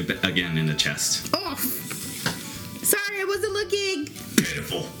 Again in the chest. Oh! Sorry, I wasn't looking.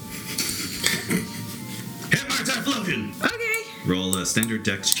 Pitiful. Hit my Typhlosion! Okay. Roll a standard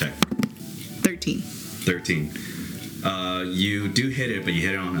dex check. 13. 13. You do hit it, but you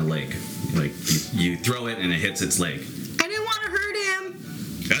hit it on a leg. Like, you throw it and it hits its leg. I didn't want to hurt him.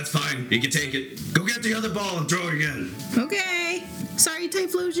 That's fine. You can take it. Go get the other ball and throw it again. Okay. Sorry,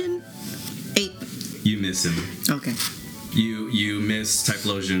 Typhlosion. 8. You miss him. Okay. You miss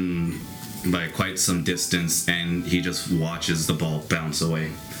Typhlosion by quite some distance, and he just watches the ball bounce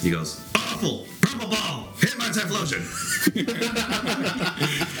away. He goes, awful! Purple ball! Hit my Typhlosion!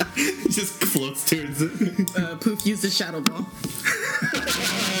 He just floats towards it. Poof used the shadow ball.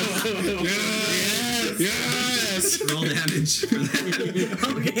 Yes! Roll damage for that.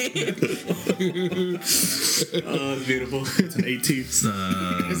 Okay. Oh, it's beautiful. It's an 18.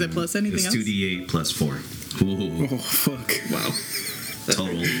 Is it plus anything It's else? 2d8 plus 4. Ooh, Oh, fuck. Wow.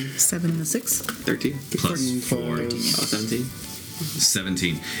 total 7 and a 6. 13. plus 4. Oh, 17.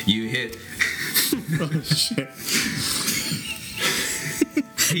 17. You hit. Oh, shit.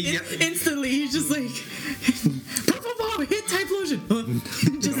 Instantly, he's just like, purple ball, hit Typhlosion.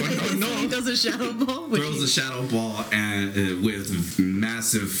 Just like instantly does a shadow ball. Throws a shadow ball and with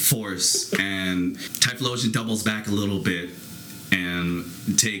massive force, and Typhlosion doubles back a little bit and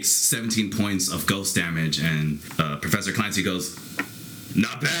takes 17 points of ghost damage. And Professor Clancy goes,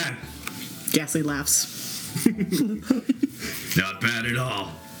 "Not bad, Ghastly laughs. not bad at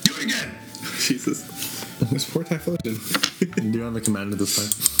all. Do it again." Jesus. This poor Typhlosion. Do you want the commander this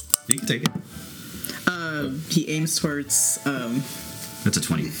time? You can take it. He aims towards That's a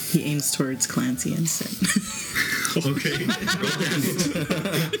 20. he aims towards Clancy instead. Okay.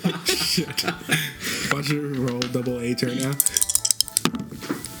 Watch it roll double A turn now.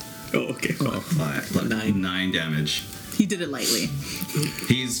 Oh, okay. Oh, 9 damage. He did it lightly.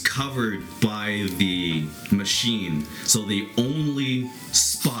 He's covered by the machine, so the only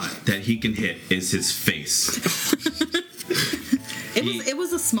spot that he can hit is his face. It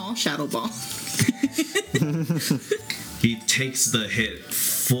was a small shadow ball. He takes the hit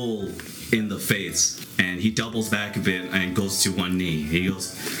full in the face, and he doubles back a bit and goes to one knee. He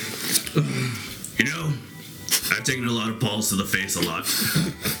goes, "You know, I've taken a lot of balls to the face a lot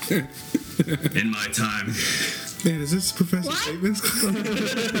in my time. Man, is this Professor What? Bateman's class?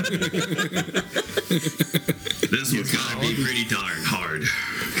 This one's gotta be pretty darn hard."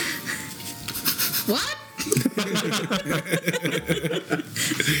 What?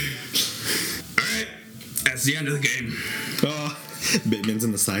 Alright, that's the end of the game. Oh, Bateman's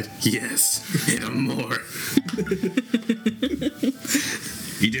in the side. Yes, hit him more.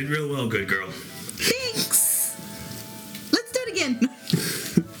 You did real well, good girl. Thanks. Let's do it again.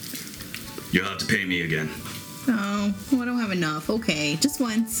 You'll have to pay me again. Oh, I don't have enough. Okay, just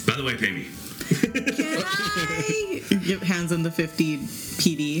once. By the way, pay me. Can I? Give hands on the 50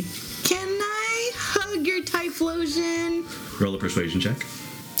 PD. Can I hug your Typhlosion? Roll a persuasion check.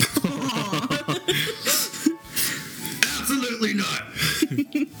 Absolutely not.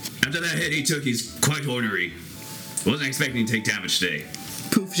 After that hit he took, he's quite ornery. Wasn't expecting to take damage today.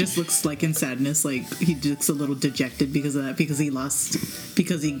 Poof just looks like in sadness, like he looks a little dejected because of that, because he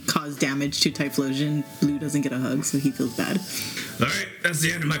caused damage to Typhlosion. Blue doesn't get a hug, so he feels bad. Alright, that's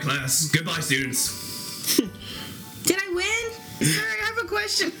the end of my class. Goodbye, students. Did I win? Sir, I have a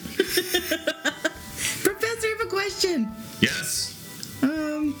question. Professor, I have a question. Yes,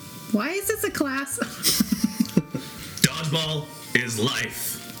 Why is this a class? dodgeball is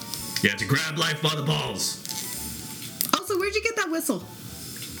life. You have to grab life by the balls. Also, where'd you get that whistle?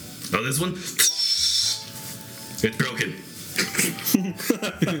 Oh, this one? It's broken.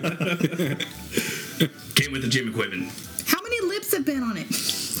 Came with the gym equipment. How many lips have been on it?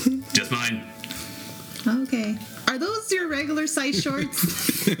 Just mine. Okay. Are those your regular size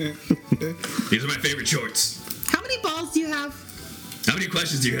shorts? These are my favorite shorts. How many balls do you have? How many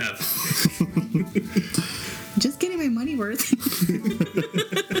questions do you have? Just getting my money worth.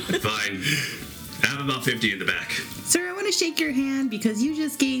 Fine. have about 50 in the back. Sir, I want to shake your hand because you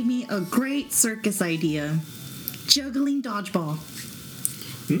just gave me a great circus idea. Juggling dodgeball.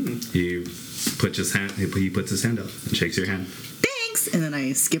 He puts his hand. He puts his hand up and shakes your hand. Thanks! And then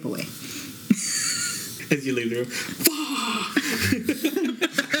I skip away. As you leave the room.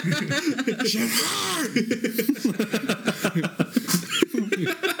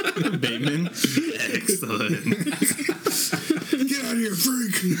 Bateman. Excellent. Get out of here,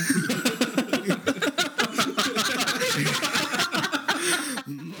 freak!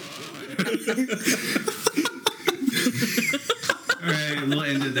 All right, we'll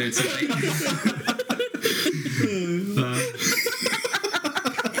end it there tonight.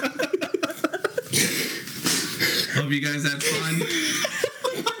 Hope you guys had fun.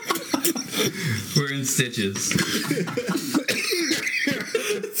 We're in stitches.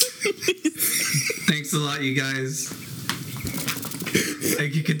 Thanks a lot, you guys.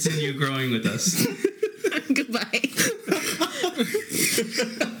 Thank you. Continue growing with us. Goodbye.